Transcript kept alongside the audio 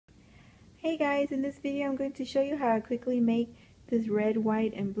Hey guys, in this video I'm going to show you how I quickly make this red,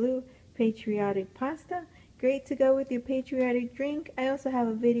 white, and blue patriotic pasta. Great to go with your patriotic drink. I also have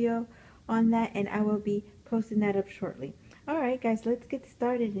a video on that and I will be posting that up shortly. Alright guys, let's get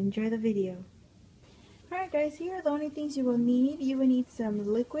started. Enjoy the video. Alright guys, here are the only things you will need. You will need some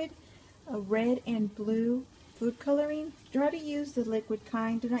liquid, red and blue food coloring. Try to use the liquid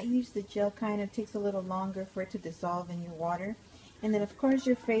kind. Do not use the gel kind. It takes a little longer for it to dissolve in your water. And then of course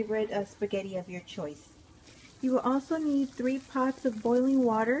your favorite spaghetti of your choice. You will also need 3 pots of boiling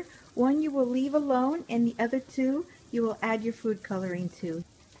water. One you will leave alone and the other 2 you will add your food coloring to.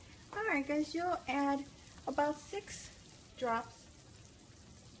 Alright guys, you'll add about 6 drops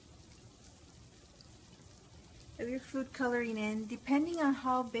of your food coloring in. Depending on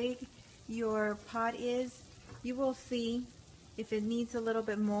how big your pot is, you will see if it needs a little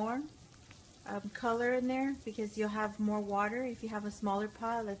bit more color in there because you'll have more water. If you have a smaller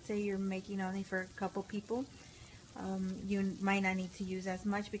pot, let's say you're making only for a couple people, you might not need to use as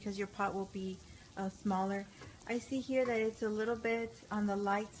much because your pot will be smaller. I see here that it's a little bit on the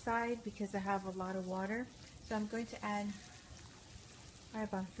light side because I have a lot of water, so I'm going to add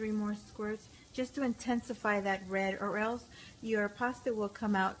about 3 more squirts just to intensify that red, or else your pasta will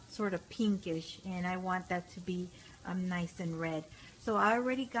come out sort of pinkish and I want that to be nice and red. So I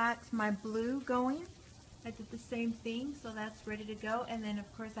already got my blue going. I did the same thing, so that's ready to go. And then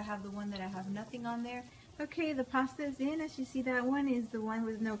of course I have the one that I have nothing on there. Okay, the pasta is in. As you see, that one is the one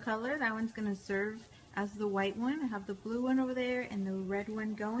with no color. That one's going to serve as the white one. I have the blue one over there and the red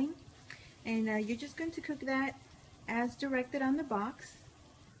one going. And you're just going to cook that as directed on the box.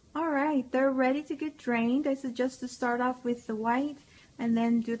 Alright, they're ready to get drained. I suggest to start off with the white and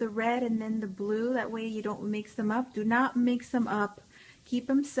then do the red and then the blue. That way you don't mix them up. Do not mix them up. Keep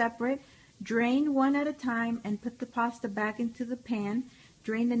them separate. Drain one at a time and put the pasta back into the pan.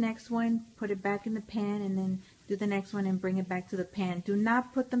 Drain the next one, put it back in the pan, and then do the next one and bring it back to the pan. Do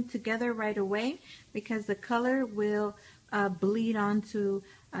not put them together right away because the color will bleed onto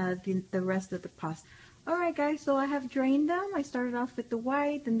the rest of the pasta. Alright guys, so I have drained them. I started off with the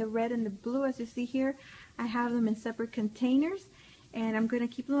white, then the red and the blue. As you see here, I have them in separate containers and I'm going to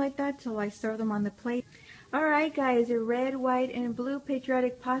keep them like that till I serve them on the plate. Alright guys, your red, white, and blue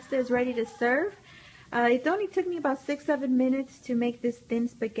patriotic pasta is ready to serve. It only took me about 6-7 minutes to make this thin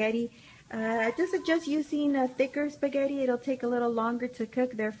spaghetti. I just suggest using a thicker spaghetti. It'll take a little longer to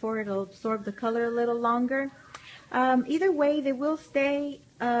cook, therefore it'll absorb the color a little longer. Either way, they will stay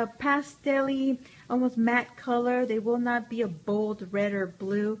pastel-y, almost matte color. They will not be a bold red or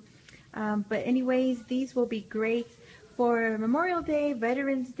blue. But anyways, these will be great for Memorial Day,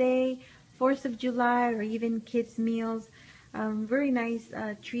 Veterans Day, 4th of July, or even kids' meals. Very nice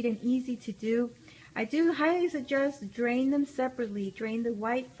treat and easy to do. I do highly suggest drain them separately. Drain the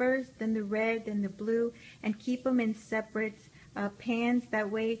white first, then the red, then the blue, and keep them in separate pans. That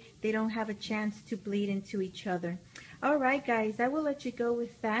way they don't have a chance to bleed into each other. Alright guys, I will let you go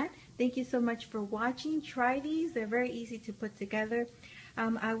with that. Thank you so much for watching. Try these. They're very easy to put together.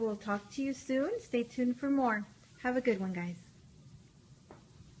 I will talk to you soon. Stay tuned for more. Have a good one, guys.